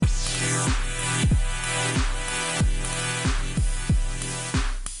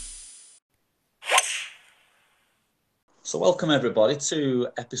So, welcome everybody to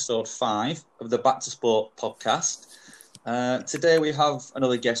episode 5 of the Back to Sport podcast. Today we have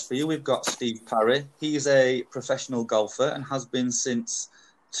another guest for you. We've got Steve Parry. He's a professional golfer and has been since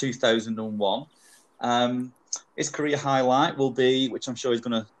 2001. His career highlight will be, which I'm sure he's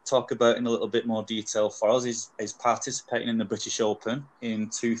going to talk about in a little bit more detail for us, is participating in the British Open in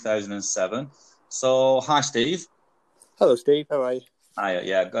 2007. So, hi Steve. Hello Steve, how are you?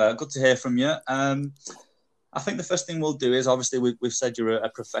 Hi, good to hear from you. I think the first thing we'll do is, obviously, we've said you're a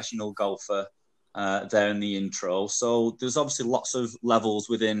professional golfer there in the intro. So there's obviously lots of levels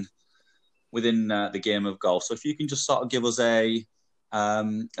within the game of golf. So if you can just sort of give us a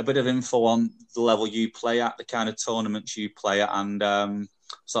bit of info on the level you play at, the kind of tournaments you play at, and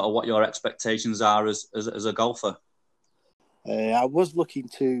sort of what your expectations are as a golfer. I was looking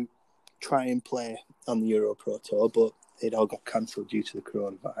to try and play on the Euro Pro Tour, but it all got cancelled due to the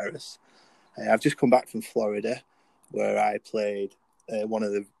coronavirus. I've just come back from Florida, where I played one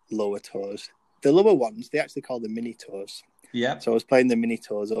of the lower tours. The lower ones, they actually call them mini tours. Yeah. So I was playing the mini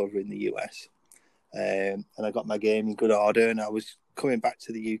tours over in the US, and I got my game in good order. And I was coming back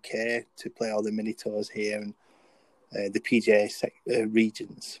to the UK to play all the mini tours here and the PGA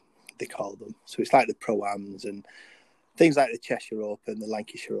regions, they call them. So it's like the Pro-Ams and things like the Cheshire Open, the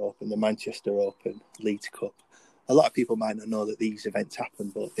Lancashire Open, the Manchester Open, Leeds Cup. A lot of people might not know that these events happen,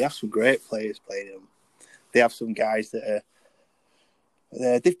 but they have some great players playing them. They have some guys that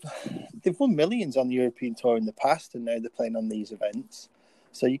are they've won millions on the European Tour in the past, and now they're playing on these events.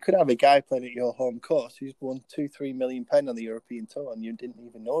 So you could have a guy playing at your home course who's won £2-3 million on the European Tour, and you didn't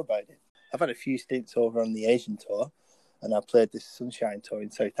even know about it. I've had a few stints over on the Asian Tour, and I played this Sunshine Tour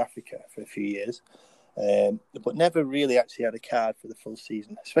in South Africa for a few years, but never really actually had a card for the full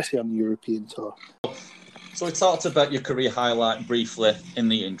season, especially on the European Tour. So we talked about your career highlight briefly in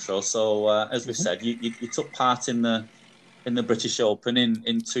the intro. So as we said, you took part in the British Open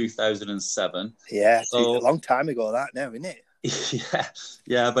in 2007. Yeah, so, a long time ago that now, isn't it?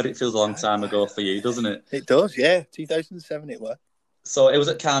 Yeah, but it feels a long time ago for you, doesn't it? It does, yeah. 2007 it was. So it was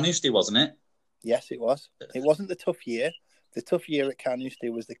at Carnoustie, wasn't it? Yes, it was. It wasn't the tough year. The tough year at Carnoustie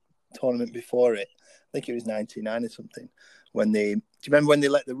was the tournament before it. I think it was 99 or something. Do you remember when they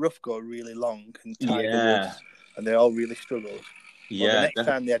let the rough go really long and Tiger Woods, and they all really struggled? Yeah. Well, the next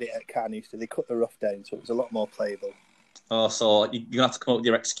time they had it at Carnoustie, they cut the rough down, so it was a lot more playable. Oh, so you're gonna have to come up with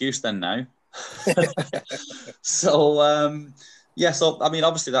your excuse then now. So so I mean,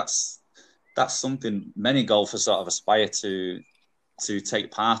 obviously that's something many golfers sort of aspire to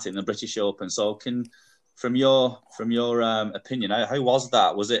take part in, the British Open. So from your opinion, how was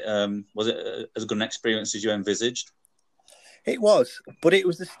that? Was it as good an experience as you envisaged? It was, but it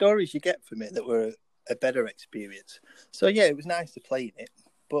was the stories you get from it that were a better experience. So yeah, it was nice to play in it,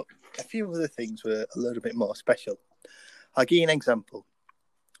 but a few other things were a little bit more special. I'll give you an example.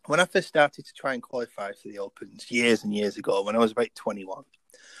 When I first started to try and qualify for the Opens years and years ago, when I was about 21,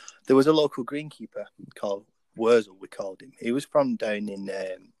 there was a local greenkeeper called Wurzel, we called him. He was from down in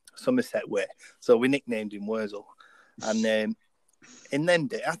Somerset Way, so we nicknamed him Wurzel. And in them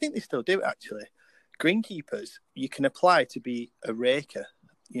days, I think they still do it actually, greenkeepers, you can apply to be a raker.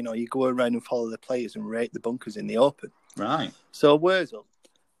 You know, you go around and follow the players and rake the bunkers in the Open. Right. So Wurzel,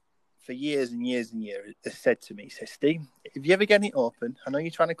 for years and years and years, has said to me, says, Steve, if you ever get in the Open, I know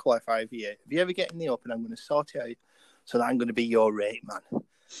you're trying to qualify every year. If you ever get in the Open, I'm going to sort it out so that I'm going to be your rake man.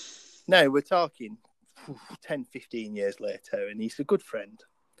 Now, we're talking 10, 15 years later, and he's a good friend.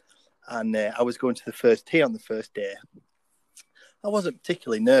 And I was going to the first tee on the first day. I wasn't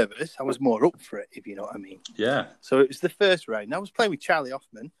particularly nervous. I was more up for it, if you know what I mean. Yeah. So it was the first round. I was playing with Charlie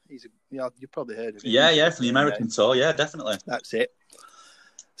Hoffman. You've probably heard of him. Yeah, from the American Tour. Yeah, definitely. That's it.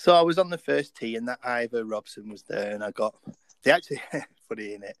 So I was on the first tee, and that Ivor Robson was there, and they actually,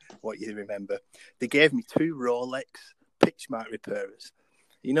 funny innit, what you remember, they gave me 2 Rolex pitch mark repairers.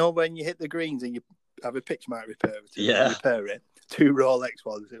 You know when you hit the greens and you have a pitch mark repairer to repair it? 2 Rolex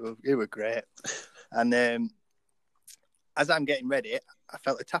ones. It were great. And as I'm getting ready, I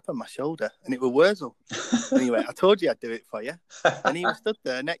felt a tap on my shoulder, and it was Wurzel. Anyway, I told you I'd do it for you. And he was stood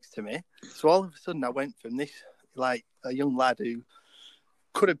there next to me. So all of a sudden, I went from this, like, a young lad who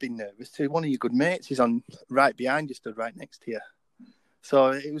could have been nervous to one of your good mates. He's on right behind you, stood right next to you. So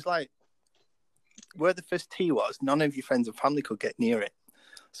it was like, where the first tee was, none of your friends and family could get near it.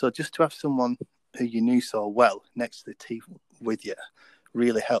 So just to have someone who you knew so well next to the tee with you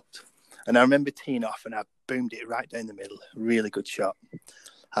really helped. And I remember teeing off, and I boomed it right down the middle. Really good shot.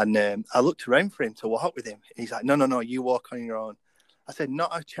 And I looked around for him to walk with him. He's like, no, you walk on your own. I said,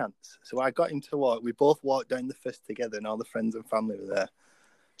 not a chance. So I got him to walk. We both walked down the first together, and all the friends and family were there.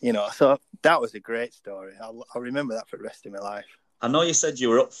 So that was a great story. I'll remember that for the rest of my life. I know you said you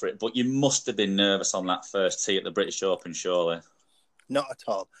were up for it, but you must have been nervous on that first tee at the British Open, surely. Not at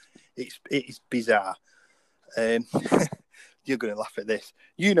all. It's bizarre. You're going to laugh at this.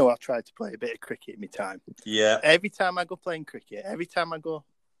 I tried to play a bit of cricket in my time. Yeah. Every time I go playing cricket, every time I go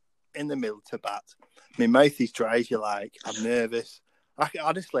in the middle to bat, my mouth is dry as you like. I'm nervous.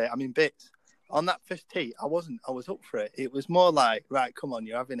 Honestly, I'm in bits. On that first tee, I wasn't. I was up for it. It was more like, right, come on,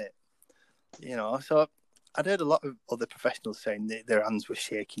 you're having it. So I'd heard a lot of other professionals saying that their hands were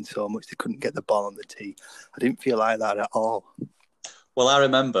shaking so much they couldn't get the ball on the tee. I didn't feel like that at all. Well, I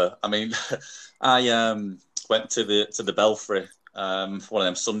remember. I mean, I went to the Belfry for one of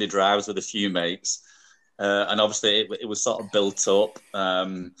them Sunday drives with a few mates, and obviously it was sort of built up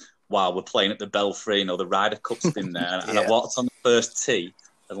while we're playing at the Belfry. The Ryder Cup's been there, and I walked on the first tee,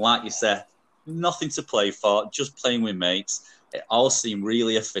 and like you said, nothing to play for, just playing with mates. It all seemed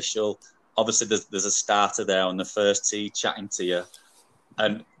really official. Obviously, there's a starter there on the first tee chatting to you,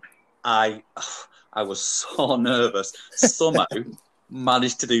 and I was so nervous. Somehow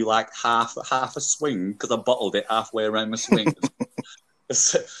managed to do like half a swing because I bottled it halfway around my swing.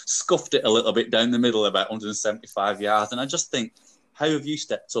 Scuffed it a little bit down the middle, about 175 yards, and I just think, how have you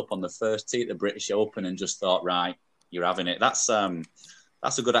stepped up on the first tee at the British Open and just thought, right, you're having it? That's a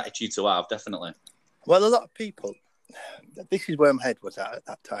good attitude to have, definitely. Well, a lot of people, this is where my head was at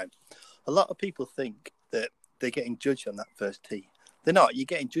that time. A lot of people think that they're getting judged on that first tee. They're not. You're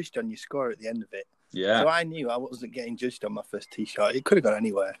getting judged on your score at the end of it. Yeah. So I knew I wasn't getting judged on my first tee shot. It could have gone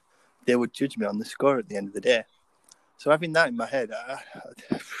anywhere. They would judge me on the score at the end of the day. So having that in my head, I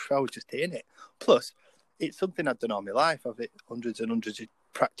was just hitting it. Plus, it's something I've done all my life. I've hit hundreds and hundreds of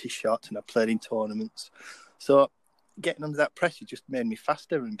practice shots, and I've played in tournaments. So getting under that pressure just made me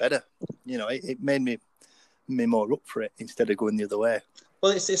faster and better. It made me more up for it instead of going the other way.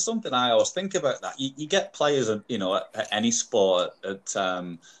 Well, it's something I always think about that. You get players, at any sport,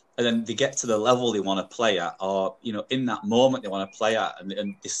 and then they get to the level they want to play at, or, in that moment they want to play at, and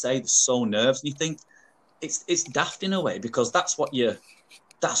they say they're so nervous, and you think it's daft in a way, because that's what you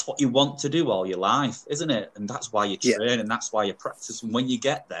want to do all your life, isn't it? And that's why you train, and that's why you practice. And when you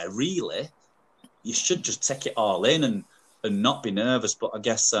get there, really, you should just take it all in and not be nervous. But I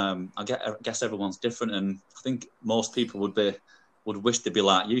guess everyone's different, and I think most people would wish to be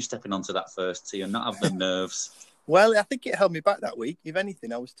like you, stepping onto that first tee and not have the nerves. Well, I think it held me back that week. If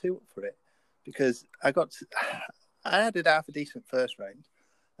anything, I was too up for it, because I had a half a decent first round,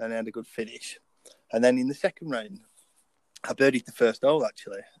 and I had a good finish. And then in the second round, I birdied the first hole,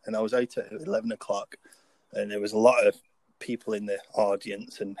 actually, and I was out at 11 o'clock, and there was a lot of people in the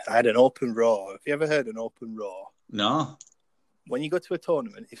audience, and I had an open roar. Have you ever heard an open roar? No. When you go to a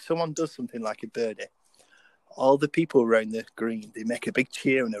tournament, if someone does something like a birdie, all the people around the green, they make a big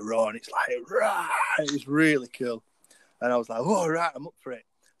cheer and a roar, and it's like, rah! It was really cool. And I was like, oh, right, I'm up for it.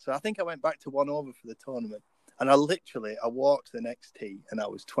 So I think I went back to 1 over for the tournament, and I walked to the next tee, and I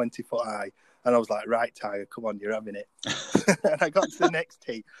was 20 foot high, and I was like, right, Tiger, come on, you're having it. And I got to the next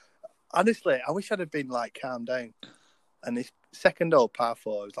tee. Honestly, I wish I'd have been like calmed down. And this second hole, par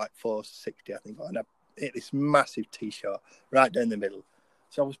 4, was like 460, I think, and I hit this massive tee shot right down the middle.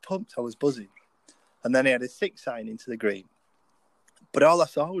 So I was pumped, I was buzzing. And then he had a 6 iron into the green. But all I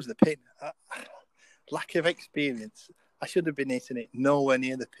saw was the pin. Lack of experience. I should have been hitting it nowhere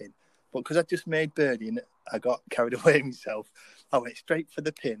near the pin. But because I just made birdie and I got carried away myself, I went straight for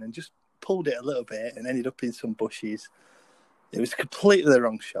the pin and just pulled it a little bit and ended up in some bushes. It was completely the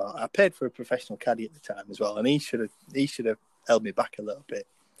wrong shot. I paid for a professional caddy at the time as well, and he should have held me back a little bit.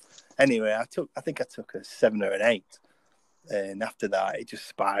 Anyway, I think I took a 7 or an 8. And after that, it just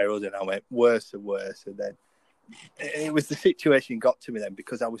spiraled, and I went worse and worse. And then it was the situation got to me then,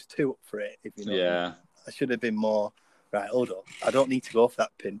 because I was too up for it. If you know, yeah, I should have been more. Right, hold up. I don't need to go for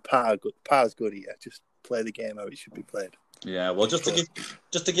that pin. Par's good here. Just play the game how it should be played. Yeah, well, just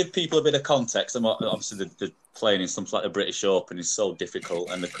to give people a bit of context, and obviously the playing in something like the British Open is so difficult,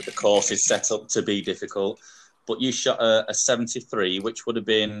 and the course is set up to be difficult. But you shot a 73, which would have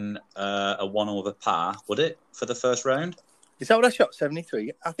been a 1 over par, would it, for the first round? Is that what I shot,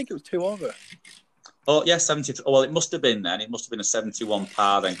 73? I think it was 2 over. Oh, yeah, 73. Well, it must have been then. It must have been a 71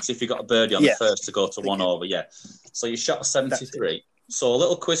 par then, because if you got a birdie on the first to go to 1 over, yeah. So you shot a 73. So a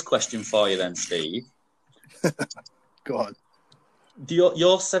little quiz question for you then, Steve. Go on.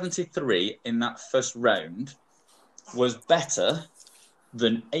 Your 73 in that first round was better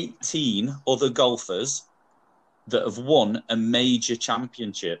than 18 other golfers that have won a major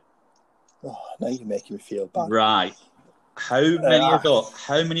championship. Oh, now you're making me feel bad. Right. How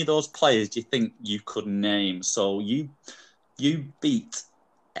many of those players do you think you could name? So you beat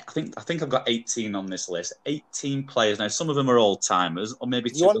I think I've got 18 on this list. 18 players now. Some of them are old timers, or maybe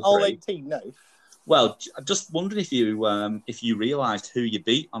You two want or all three. 18 now? Well, I'm just wondering if you realised who you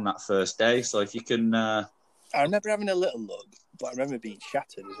beat on that first day. So if you can, I remember having a little look, but I remember being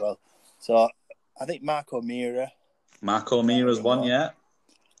shattered as well. So I think Mark O'Meara. Mark O'Meara's one, yeah.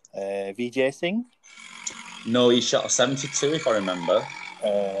 Vijay Singh. No, he shot a 72, if I remember.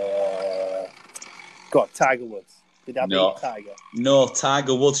 Tiger Woods. Did I beat Tiger? No,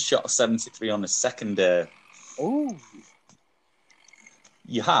 Tiger Woods shot a 73 on the second day. Oh.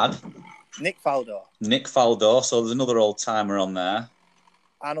 You had Nick Faldo, so there's another old timer on there.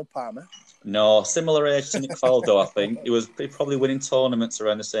 Arnold Palmer. No, similar age to Nick Faldo, I think. He was probably winning tournaments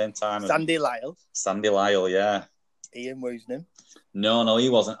around the same time. Sandy Lyle, yeah. Ian Woosnam. No, he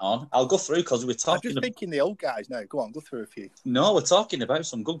wasn't on. I'll go through because we're talking... I'm just thinking the old guys now. Go on, go through a few. No, we're talking about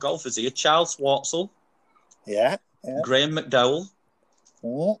some good golfers here. Charles Schwartzel. Yeah. Graham McDowell.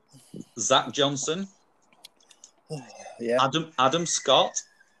 Oh. Zach Johnson. Yeah. Adam Scott.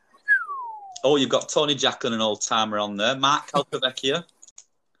 Oh, you've got Tony Jacklin, an old-timer on there. Mark Calcavecchia.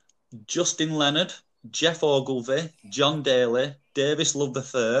 Justin Leonard. Jeff Ogilvy. John Daly. Davis Love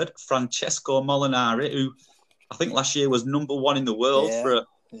III. Francesco Molinari, who I think last year was number one in the world for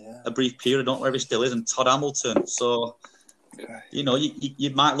a brief period. I don't know where he still is. And Todd Hamilton. So, you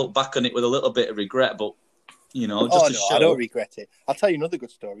might look back on it with a little bit of regret, but, just to show... I don't regret it. I'll tell you another good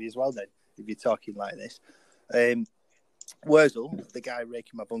story as well then, if you're talking like this. Wurzel, the guy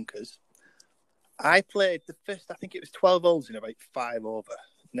raking my bunkers, I played the first, I think it was 12 holes in about 5 over.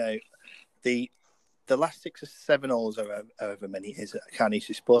 Now, the last 6 or 7 holes, however many it is at Carnegie,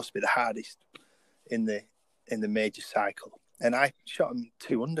 is supposed to be the hardest in the major cycle. And I shot them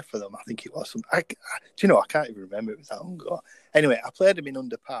 2 under for them, I think it was. I can't even remember, it was that long ago. Anyway, I played them in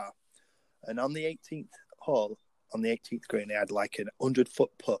under par. And on the 18th hole, on the 18th green, I had like an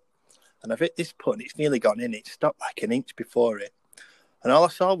 100-foot putt. And I've hit this putt and it's nearly gone in. It stopped like an inch before it. And all I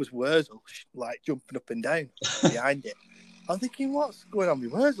saw was Wurzel, like, jumping up and down behind it. I'm thinking, what's going on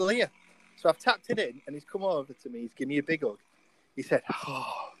with Wurzel here? So I've tapped it in and he's come over to me. He's given me a big hug. He said,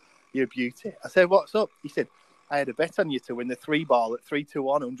 "Oh, you're a beauty." I said, "What's up?" He said, "I had a bet on you to win the 3-ball at 3-1,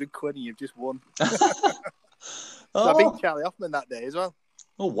 100 quid, and you've just won." So I beat Charlie Hoffman that day as well.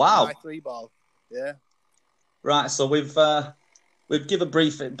 Oh, wow. My 3-ball. Yeah. Right, so we've given a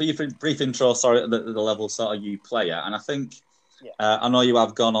brief intro, at the level sort of you play at, and I think I know you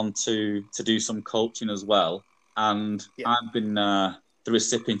have gone on to do some coaching as well, and I've been the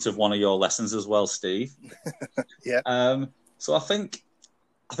recipient of one of your lessons as well, Steve. Yeah. So I think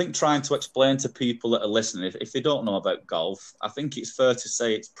trying to explain to people that are listening, if they don't know about golf, I think it's fair to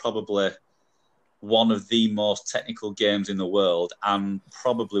say it's probably one of the most technical games in the world and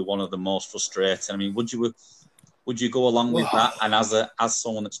probably one of the most frustrating. I mean, would you go along with that? And as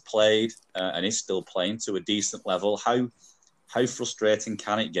someone that's played and is still playing to a decent level, how frustrating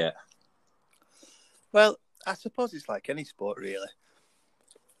can it get? Well, I suppose it's like any sport, really.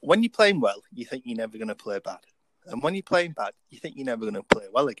 When you're playing well, you think you're never going to play bad. And when you're playing bad, you think you're never going to play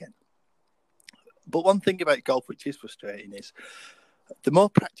well again. But one thing about golf which is frustrating is the more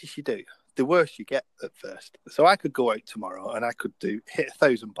practice you do, the worse you get at first. So I could go out tomorrow and I could hit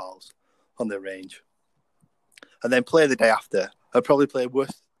 1,000 balls on the range and then play the day after. I'd probably play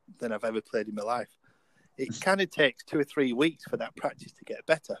worse than I've ever played in my life. It kind of takes 2 or 3 weeks for that practice to get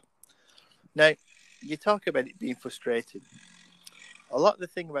better. Now, you talk about it being frustrating. A lot of the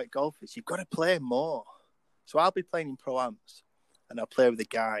thing about golf is you've got to play more. So I'll be playing in Pro-Ams and I'll play with a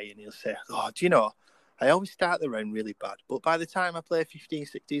guy and he'll say, "Oh, do you know, I always start the round really bad, but by the time I play 15,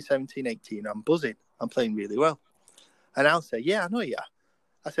 16, 17, 18, I'm buzzing. I'm playing really well." And I'll say, "Yeah, I know you are."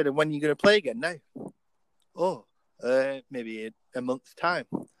 I said, "And when are you going to play again now?" "Oh, maybe a month's time."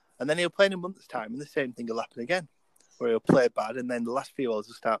 And then he'll play in a month's time and the same thing will happen again, where he'll play bad and then the last few holes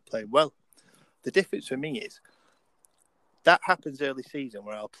will start playing well. The difference for me is that happens early season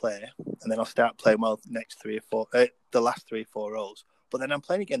where I'll play and then I'll start playing well the last 3 or 4 holes. But then I'm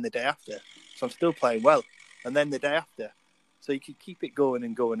playing again the day after. So I'm still playing well. And then the day after. So you can keep it going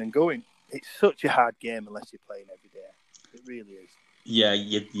and going and going. It's such a hard game unless you're playing every day. It really is. Yeah,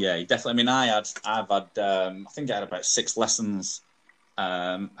 definitely. I mean, I've had, I think I had about 6 lessons.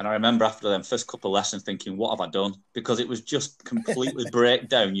 And I remember after them first couple of lessons thinking, what have I done? Because it was just completely break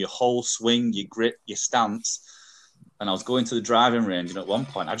down your whole swing, your grip, your stance. And I was going to the driving range, and at one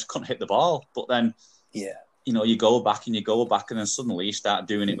point I just couldn't hit the ball. But then, you go back and then suddenly you start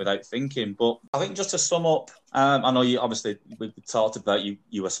doing it without thinking. But I think just to sum up, I know you obviously, we talked about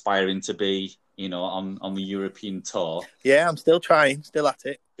you aspiring to be, on the European tour. Yeah, I'm still trying, still at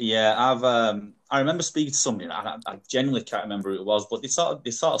it. Yeah, I remember speaking to somebody, and I genuinely can't remember who it was, but they sort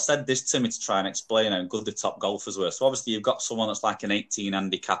of said this to me to try and explain how good the top golfers were. So obviously you've got someone that's like an 18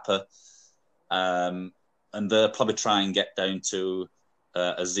 handicapper, and they'll probably try and get down to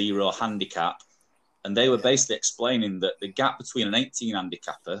a zero handicap, and they were basically explaining that the gap between an 18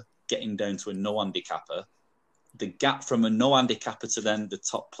 handicapper getting down to a no handicapper, the gap from a no handicapper to then the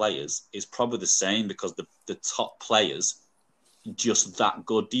top players is probably the same because the top players just that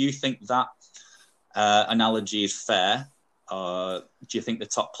good. Do you think that analogy is fair? Or do you think the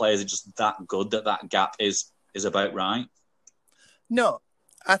top players are just that good that gap is about right? No,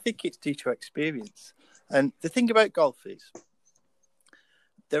 I think it's due to experience. And the thing about golf is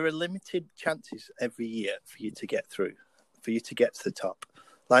there are limited chances every year for you to get through, for you to get to the top.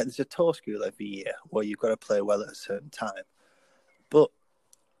 Like there's a tour school every year where you've got to play well at a certain time. But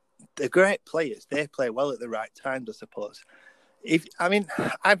the great players, they play well at the right times, I suppose.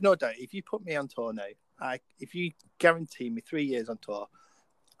 I've no doubt if you put me on tour now, if you guarantee me 3 years on tour,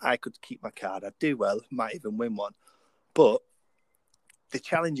 I could keep my card. I'd do well, might even win one. But the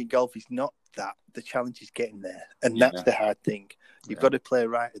challenge in golf is not that. The challenge is getting there, and that's the hard thing. You've got to play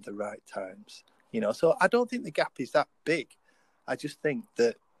right at the right times. So I don't think the gap is that big. I just think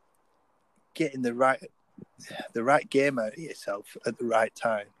that getting the right game out of yourself at the right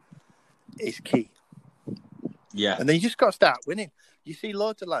time is key. Yeah. And then you just got to start winning. You see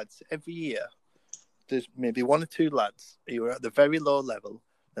loads of lads every year. There's maybe one or two lads who are at the very low level,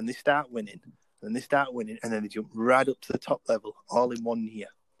 and they start winning, and then they jump right up to the top level all in 1 year.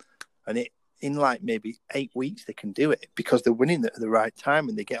 And in like maybe 8 weeks, they can do it because they're winning at the right time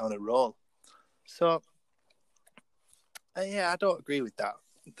and they get on a roll. So, I don't agree with that.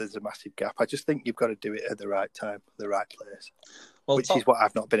 There's a massive gap. I just think you've got to do it at the right time, the right place, which is what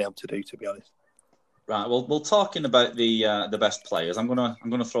I've not been able to do, to be honest. Right. Well, talking about the best players, I'm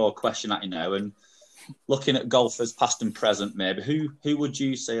gonna throw a question at you now, and looking at golfers past and present, maybe who would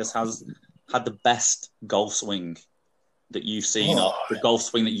you say has had the best golf swing that you've seen, or the golf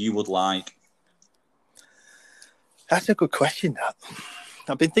swing that you would like? That's a good question. That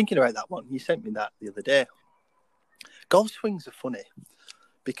I've been thinking about that one. You sent me that the other day. Golf swings are funny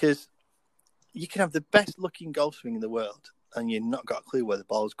because you can have the best looking golf swing in the world and you've not got a clue where the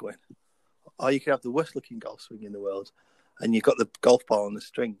ball's going. Or you can have the worst looking golf swing in the world and you've got the golf ball on the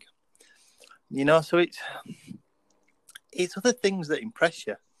string. So it's other things that impress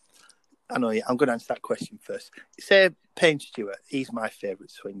you. I know I'm going to answer that question first. Say Payne Stewart, he's my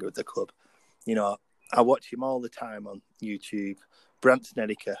favourite swinger of the club. I watch him all the time on YouTube. Brandt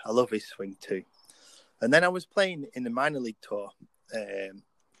Snedeker, I love his swing too. And then I was playing in the minor league tour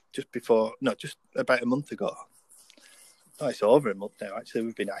just about a month ago. Oh, it's over a month now, actually.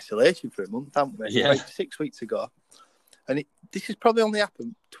 We've been in isolation for a month, haven't we? Yeah. About 6 weeks ago. And this has probably only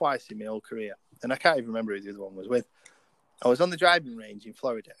happened twice in my whole career. And I can't even remember who the other one was with. I was on the driving range in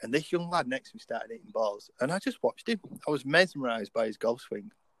Florida, and this young lad next to me started hitting balls. And I just watched him. I was mesmerised by his golf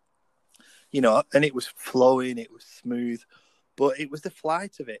swing. And it was flowing, it was smooth, but it was the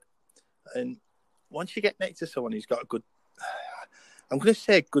flight of it. And once you get next to someone who's got a good, I'm going to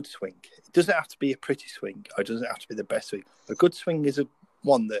say a good swing. It doesn't have to be a pretty swing, or it doesn't have to be the best swing. A good swing is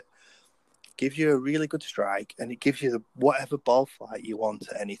one that gives you a really good strike, and it gives you whatever ball flight you want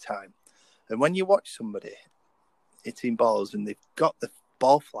at any time. And when you watch somebody hitting balls and they've got the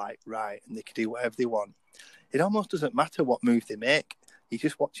ball flight right and they can do whatever they want, it almost doesn't matter what move they make. You're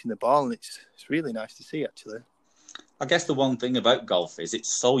just watching the ball, and it's really nice to see, actually. I guess the one thing about golf is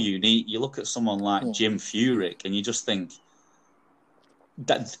it's so unique. You look at someone like Jim Furyk, and you just think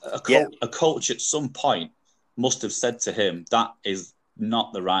that a coach at some point must have said to him, that is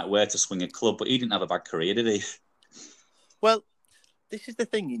not the right way to swing a club. But he didn't have a bad career, did he? Well, this is the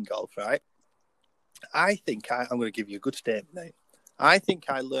thing in golf, right? I think I'm going to give you a good statement now. I think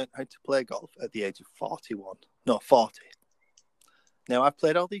I learned how to play golf at the age of 40. Now, I've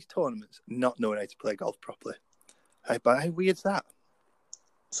played all these tournaments not knowing how to play golf properly. How weird's that?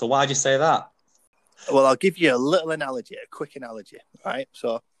 So why'd you say that? Well, I'll give you a little analogy, a quick analogy, right?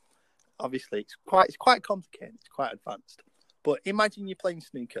 So, obviously, it's quite complicated. It's quite advanced. But imagine you're playing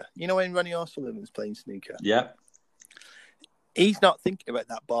snooker. You know when Ronnie O'Sullivan's playing snooker? Yeah. He's not thinking about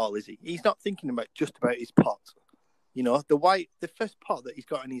that ball, is he? He's not thinking about his pot. The first pot that he's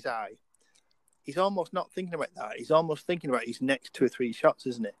got in his eye, he's almost not thinking about that. He's almost thinking about his next 2 or 3 shots,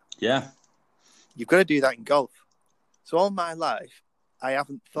 isn't it? Yeah. You've got to do that in golf. So all my life, I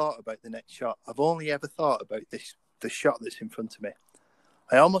haven't thought about the next shot. I've only ever thought about the shot that's in front of me.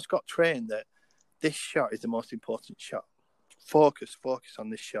 I almost got trained that this shot is the most important shot. Focus on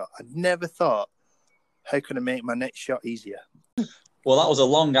this shot. I never thought, how can I make my next shot easier? Well, that was a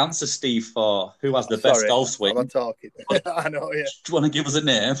long answer, Steve, for who has the best Sorry, golf I'm swing. not talking. I know, yeah. Do you want to give us a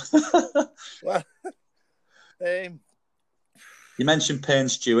name? Well, You mentioned Payne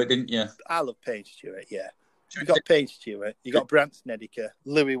Stewart, didn't you? I love Payne Stewart, yeah. You got Payne Stewart, you got Brandt Snedeker,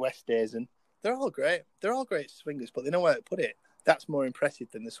 Louis Westhuizen. They're all great. They're all great swingers, but they know where to put it. That's more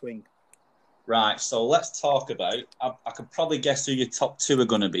impressive than the swing. Right, so let's talk about. I could probably guess who your top two are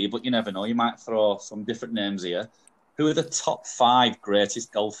going to be, but you never know. You might throw some different names here. Who are the top 5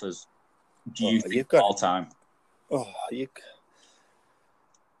 greatest golfers do you think all time? You've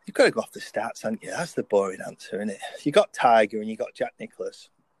got to go off the stats, haven't you? That's the boring answer, isn't it? You got Tiger and you got Jack Nicklaus.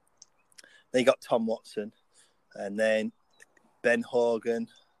 Then you got Tom Watson, and then Ben Hogan,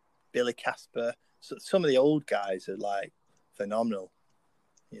 Billy Casper. So some of the old guys are like phenomenal.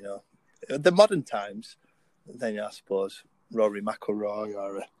 You know, the modern times. Then I suppose Rory McIlroy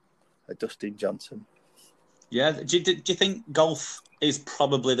or a Dustin Johnson. Yeah, do you think golf is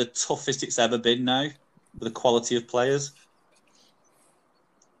probably the toughest it's ever been now, with the quality of players?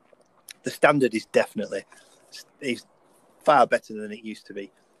 The standard is definitely is far better than it used to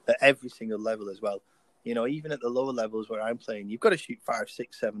be at every single level as well. You know, even at the lower levels where I'm playing, you've got to shoot 5,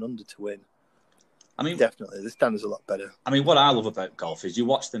 6, 7 under to win. I mean, definitely the standard's a lot better. I mean, what I love about golf is you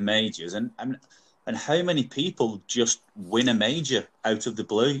watch the majors and how many people just win a major out of the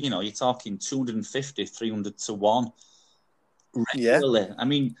blue. You know, you're talking 250, 300 to 1 regularly. Yeah. I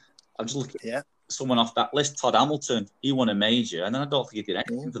mean, I'm just looking at someone off that list, Todd Hamilton. He won a major, and then I don't think he did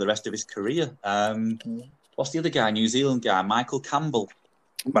anything for the rest of his career. What's the other guy, New Zealand guy, Michael Campbell?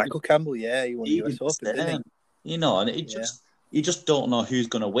 Michael Campbell, yeah, he won the US Open, didn't he? You know, and you just don't know who's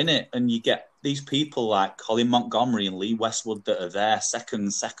going to win it, and you get these people like Colin Montgomery and Lee Westwood that are there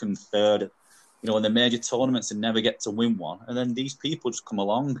second, third, you know, in the major tournaments and never get to win one, and then these people just come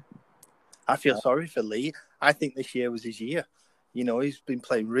along. I feel sorry for Lee. I think this year was his year. You know, he's been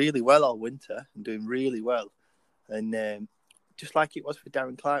playing really well all winter and doing really well, and just like it was for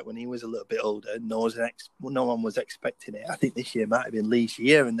Darren Clarke when he was a little bit older, no one was expecting it. I think this year might have been Lee's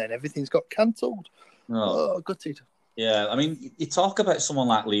year, and then everything's got cancelled. Oh, gutted. Yeah, I mean, you talk about someone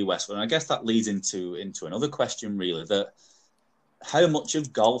like Lee Westwood, and I guess that leads into another question, really, that how much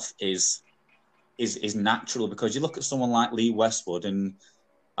of golf is natural? Because you look at someone like Lee Westwood, and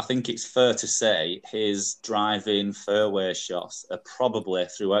I think it's fair to say his driving fairway shots are probably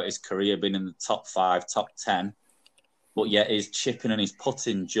throughout his career been in the top 5, top 10, but yet his chipping and his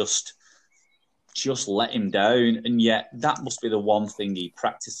putting just let him down, and yet that must be the one thing he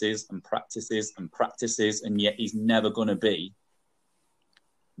practices, and yet he's never going to be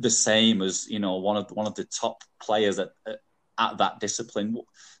the same as, you know, one of the top players at that discipline.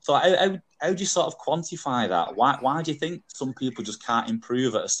 So how do you sort of quantify that? Why do you think some people just can't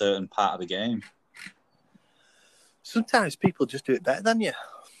improve at a certain part of the game? Sometimes people just do it better than you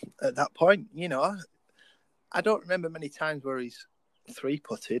at that point. You know, I don't remember many times where he's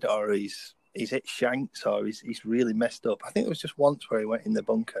 3-putted or he's hit shanks or he's really messed up. I think it was just once where he went in the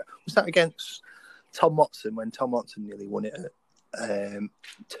bunker. Was that against Tom Watson when Tom Watson nearly won it at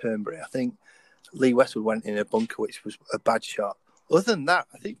Turnberry? I think Lee Westwood went in a bunker, which was a bad shot. Other than that,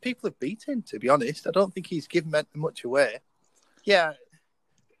 I think people have beat him, to be honest. I don't think he's given much away. Yeah,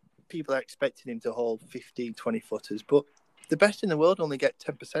 people are expecting him to hold 15, 20 footers, but the best in the world only get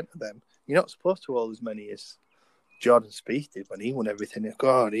 10% of them. You're not supposed to hold as many as Jordan Spieth did when he won everything.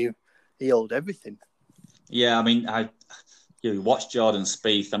 God, he held everything. Yeah, I mean, you watch Jordan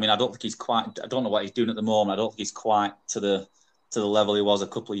Spieth. I mean, I don't think he's quite. I don't know what he's doing at the moment. I don't think he's quite to the level he was a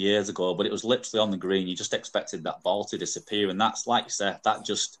couple of years ago. But it was literally on the green. You just expected that ball to disappear, and that's like you said. That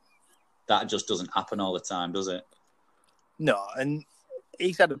just doesn't happen all the time, does it? No, and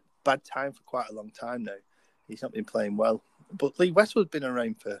he's had a bad time for quite a long time now. He's not been playing well. But Lee Westwood's been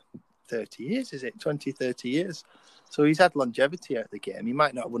around for 30 years, is it? 20, 30 years. So he's had longevity out of the game. He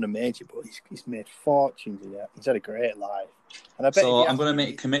might not have won a major, but he's made fortunes in it. He's had a great life. And I bet so I'm going to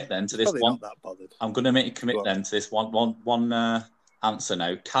make a commit then to this one. Not that bothered. I'm going to make a commit then to this one answer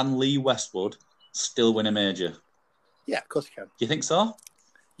now. Can Lee Westwood still win a major? Yeah, of course he can. Do you think so?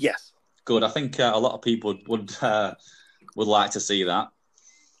 Yes. Good. I think a lot of people would like to see that.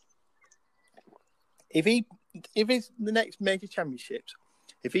 If he's the next major championships,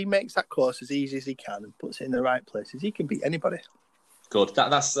 if he makes that course as easy as he can and puts it in the right places, he can beat anybody. Good.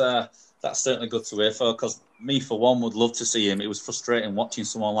 That's certainly good to hear, for because me for one would love to see him. It was frustrating watching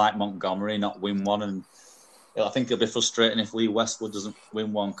someone like Montgomery not win one, and I think it'll be frustrating if Lee Westwood doesn't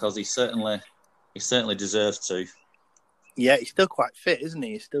win one because he certainly deserves to. Yeah, he's still quite fit, isn't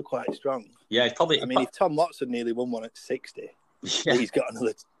he? He's still quite strong. Yeah, he's probably. I mean, if Tom Watson nearly won one at 60, yeah. he's got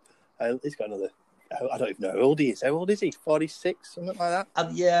another I don't even know how old he is. How old is he? 46, something like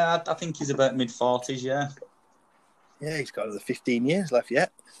that? Yeah, I think he's about mid-40s, yeah. Yeah, he's got another 15 years left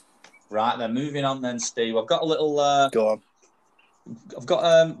yet. Right, then, moving on then, Steve. I've got a little... Go on. I've got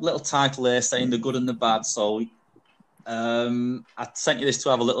a little title here saying the good and the bad, so I sent you this to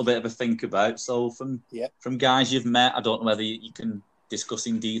have a little bit of a think about. So from guys you've met, I don't know whether you can discuss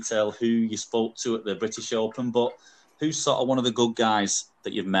in detail who you spoke to at the British Open, but who's sort of one of the good guys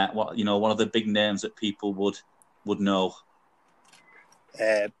that you've met? What, you know, one of the big names that people would know?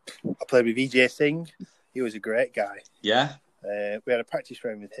 I played with Vijay Singh. He was a great guy. Yeah. We had a practice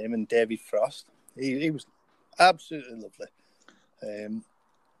round with him and David Frost. He was absolutely lovely.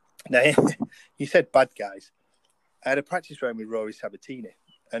 Now, you said bad guys. I had a practice round with Rory Sabatini,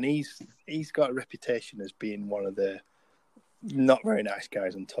 and he's got a reputation as being one of the not very nice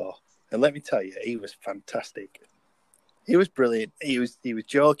guys on tour. And let me tell you, he was fantastic. He was brilliant. He was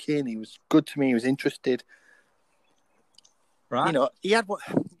joking. He was good to me. He was interested. Right. You know, he had what.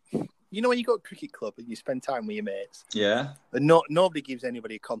 You know when you go to a cricket club and you spend time with your mates? Yeah. And nobody gives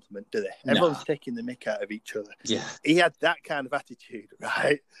anybody a compliment, do they? Everyone's taking the mick out of each other. Yeah. He had that kind of attitude,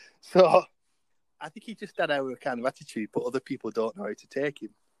 right? So I think he just had our kind of attitude, but other people don't know how to take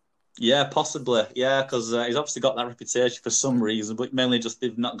him. Yeah, possibly. Yeah, because he's obviously got that reputation for some reason, but mainly just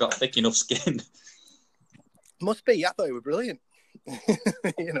they've not got thick enough skin. Must be. I thought he was brilliant.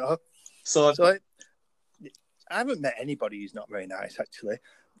 You know? So I haven't met anybody who's not very nice, actually.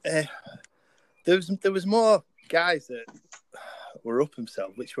 There was more guys that were up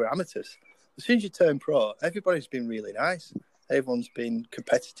themselves, which were amateurs. As soon as you turn pro, everybody's been really nice. Everyone's been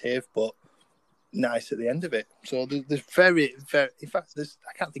competitive, but nice at the end of it. So there's very, very. In fact,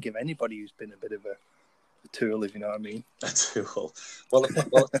 I can't think of anybody who's been a bit of a tool, if you know what I mean. A tool.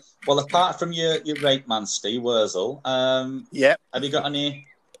 Well, apart from your rate man, Steve Wurzel, have you got any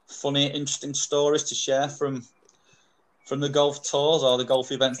funny, interesting stories to share from the golf tours or the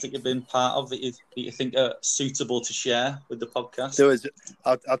golf events that you've been part of that you think are suitable to share with the podcast?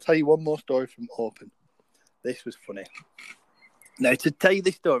 I'll tell you one more story from Open. This was funny. Now, to tell you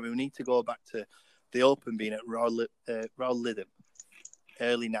this story, we need to go back to the Open being at Royal Lytham,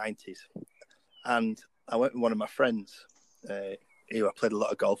 early 90s. And I went with one of my friends who I played a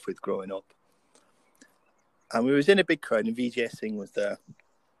lot of golf with growing up. And we was in a big crowd and Vijay Singh was there.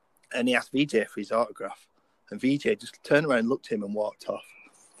 And he asked Vijay for his autograph. And Vijay just turned around, looked at him and walked off.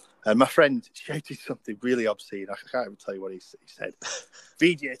 And my friend shouted something really obscene. I can't even tell you what he said.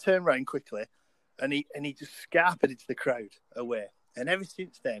 Vijay turned around quickly and he just scarpered into the crowd away. And ever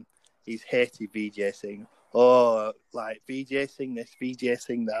since then, he's hated Vijay Singh. Oh, like Vijay Singh this, Vijay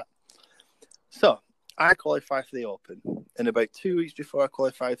Singh that. So I qualified for the Open. And about 2 weeks before I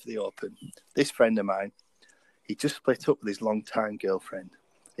qualified for the Open, this friend of mine, he just split up with his long-time girlfriend.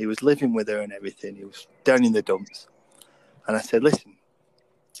 He was living with her and everything. He was down in the dumps. And I said, listen,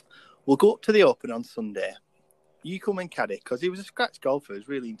 we'll go up to the Open on Sunday. You come and caddy, because he was a scratch golfer. He was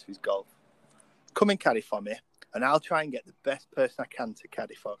really into his golf. Come and caddy for me, and I'll try and get the best person I can to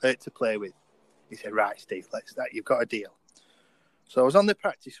caddy to play with. He said, right, Steve, you've got a deal. So I was on the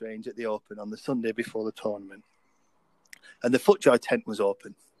practice range at the Open on the Sunday before the tournament. And the FootJoy tent was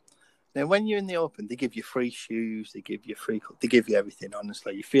open. Now, when you're in the Open, they give you free shoes, they give you everything,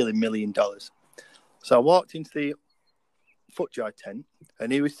 honestly. You're feeling $1 million. So I walked into the FootJoy tent,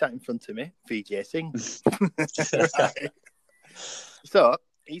 and he was sat in front of me, Vijay Singh. Right. So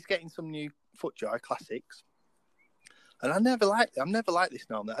he's getting some new FootJoy classics. And I've never liked this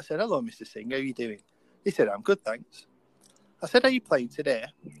normally. I said, hello, Mr. Singh, how are you doing? He said, I'm good, thanks. I said, are you playing today?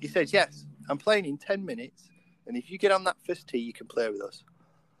 He said, yes, I'm playing in 10 minutes. And if you get on that first tee, you can play with us.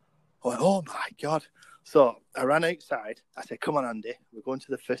 I went, oh, my God. So I ran outside. I said, come on, Andy. We're going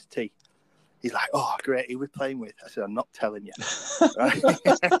to the first tee. He's like, oh, great. Who are we playing with? I said, I'm not telling you. Right?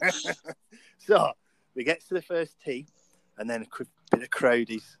 So we get to the first tee, and then a bit of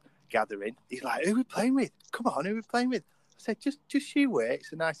crowd is gathering. He's like, who are we playing with? Come on, who are we playing with? I said, just you wait.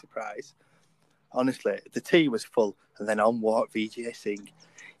 It's a nice surprise. Honestly, the tee was full, and then on walked Vijay Singh.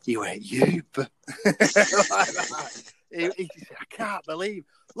 He went, you. Like that. He said, I can't believe.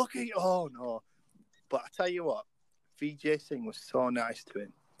 Look at you. Oh, no. But I tell you what, Vijay Singh was so nice to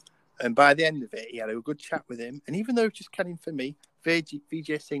him. And by the end of it, he had a good chat with him. And even though he was just caddying for me,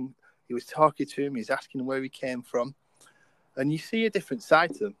 Vijay Singh, he was talking to him. He's asking where he came from. And you see a different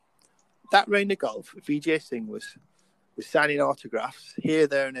side to him. That round of golf, Vijay Singh was signing autographs here,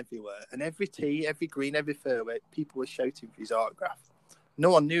 there, and everywhere. And every tee, every green, every fairway, people were shouting for his autograph. No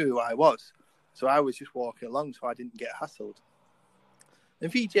one knew who I was. So I was just walking along so I didn't get hassled.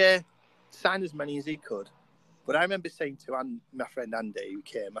 And Vijay signed as many as he could. But I remember saying to my friend Andy, who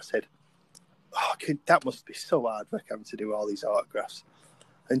came, I said, that must be so hard for having to do all these autographs.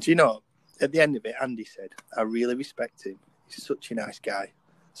 And do you know, at the end of it, Andy said, I really respect him. He's such a nice guy.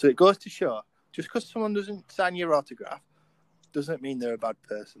 So it goes to show, just because someone doesn't sign your autograph doesn't mean they're a bad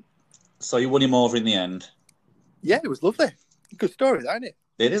person. So you won him over in the end? Yeah, it was lovely. Good story, isn't it?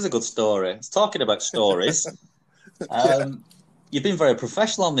 It is a good story. It's talking about stories. You've been very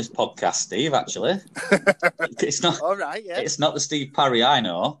professional on this podcast, Steve, actually. It's not all right, yeah. It's not the Steve Parry I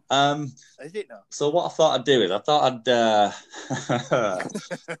know. Is it not? So what I thought I'd do is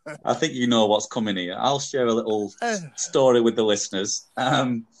I think you know what's coming here. I'll share a little story with the listeners.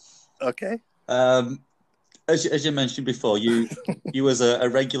 Okay. As you mentioned before, you was a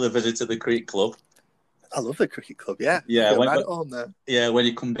regular visitor to the cricket club. I love the cricket club, yeah. Yeah, right at home there. Yeah, when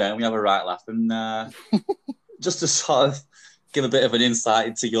you come down, we have a right laugh. And just to sort of give a bit of an insight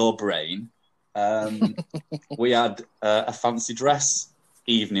into your brain, we had a fancy dress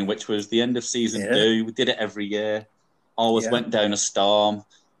evening, which was the end of season 2. We did it every year. Always went down a storm.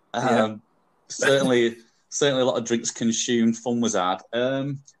 Certainly a lot of drinks consumed. Fun was had.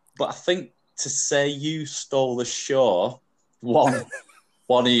 But I think to say you stole the show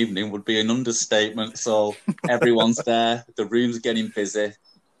one evening would be an understatement. So everyone's there, the room's getting busy,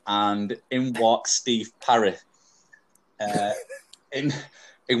 and in walks Steve Parry. In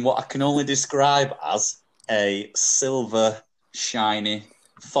what I can only describe as a silver shiny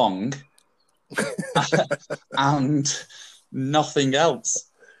thong and nothing else.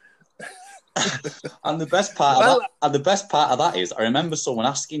 And the best part of that is, I remember someone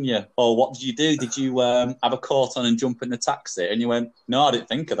asking you, "Oh, what did you do? Did you have a coat on and jump in the taxi?" And you went, "No, I didn't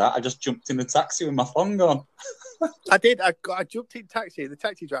think of that. I just jumped in the taxi with my thong on." I did. I jumped in taxi. The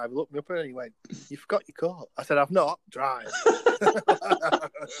taxi driver looked me up and he went, "You forgot your coat." I said, "I've not. Drive."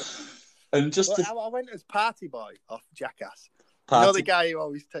 And I went as party boy off Jackass. You know the guy who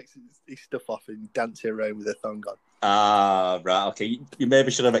always takes his stuff off and dances around with a thong on. Ah, right, okay. You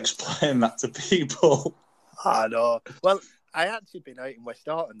maybe should have explained that to people. I know. Well, I actually been out in West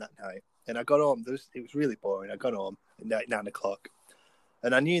Orton that night, and I got home. It was really boring. I got home at 9 o'clock,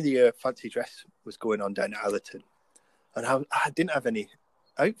 and I knew the fancy dress was going on down at Allerton, and I didn't have any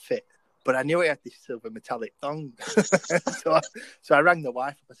outfit, but I knew I had this silver metallic thong. so I rang the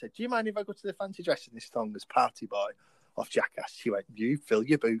wife up. I said, "Do you mind if I go to the fancy dress in this thong as party boy off Jackass?" She went, "You fill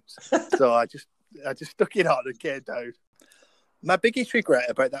your boots." So I just stuck it on and came down. My biggest regret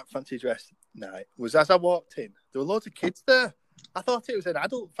about that fancy dress night was as I walked in, there were loads of kids there. I thought it was an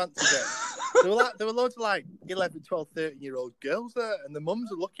adult fancy dress. There were loads of like 11, 12, 13-year-old girls there, and the mums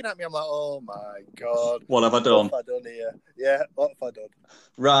were looking at me. I'm like, "Oh my God. What have I done? What have I done here? Yeah, what have I done?"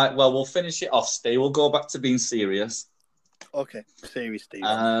 Right, well, we'll finish it off, Steve. We'll go back to being serious. Okay, serious, Steve.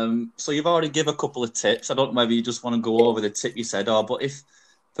 So you've already given a couple of tips. I don't know whether you just want to go over the tip you said, but if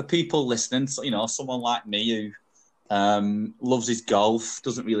for people listening, someone like me who loves his golf,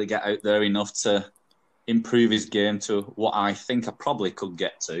 doesn't really get out there enough to improve his game to what I think I probably could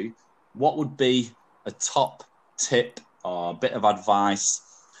get to, what would be a top tip or a bit of advice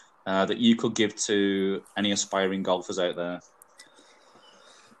that you could give to any aspiring golfers out there?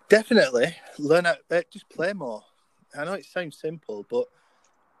 Definitely learn how just play more. I know it sounds simple, but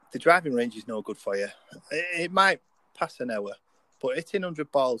the driving range is no good for you. It might pass an hour, but hitting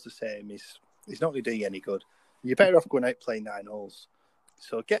 100 balls the same is not going to do you any good. You're better off going out playing 9 holes.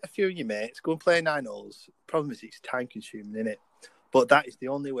 So get a few of your mates, go and play 9 holes. The problem is it's time consuming, isn't it? But that is the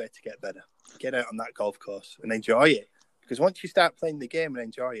only way to get better. Get out on that golf course and enjoy it. Because once you start playing the game and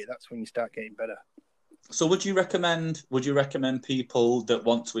enjoy it, that's when you start getting better. So would you recommend people that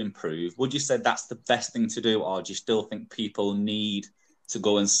want to improve, would you say that's the best thing to do, or do you still think people need to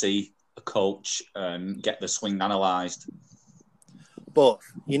go and see a coach and get the swing analysed? Both.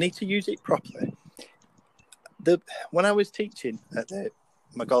 You need to use it properly. When I was teaching at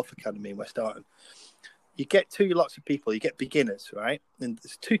my golf academy in West Orton, you get 2 lots of people. You get beginners, right? And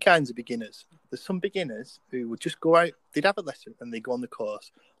there's 2 kinds of beginners. There's some beginners who would just go out, they'd have a lesson and they go on the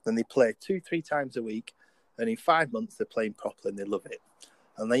course, then they play 2-3 times a week, and in 5 months they're playing properly and they love it.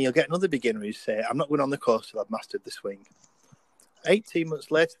 And then you'll get another beginner who say, "I'm not going on the course till I've mastered the swing." 18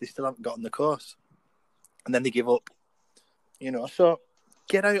 months later, they still haven't got on the course. And then they give up. So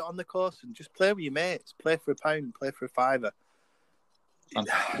get out on the course and just play with your mates. Play for £1, play for £5.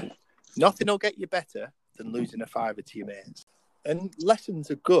 Nothing will get you better than losing a £5 to your mates. And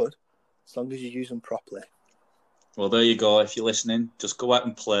lessons are good as long as you use them properly. Well, there you go. If you're listening, just go out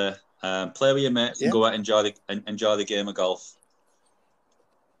and play. Play with your mates and go out and enjoy the game of golf.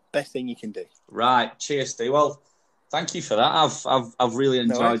 Best thing you can do. Right. Cheers, Steve. Well, thank you for that. I've really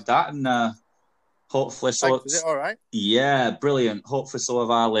enjoyed that, and Hopefully, so Thanks, is it all right? Yeah, brilliant. Hopefully, some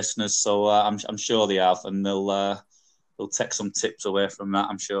of our listeners. So I'm sure they have, and they'll take some tips away from that.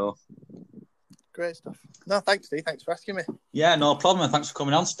 I'm sure. Great stuff. No, thanks, Steve. Thanks for asking me. Yeah, no problem. And thanks for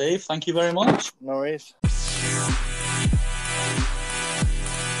coming on, Steve. Thank you very much. No worries.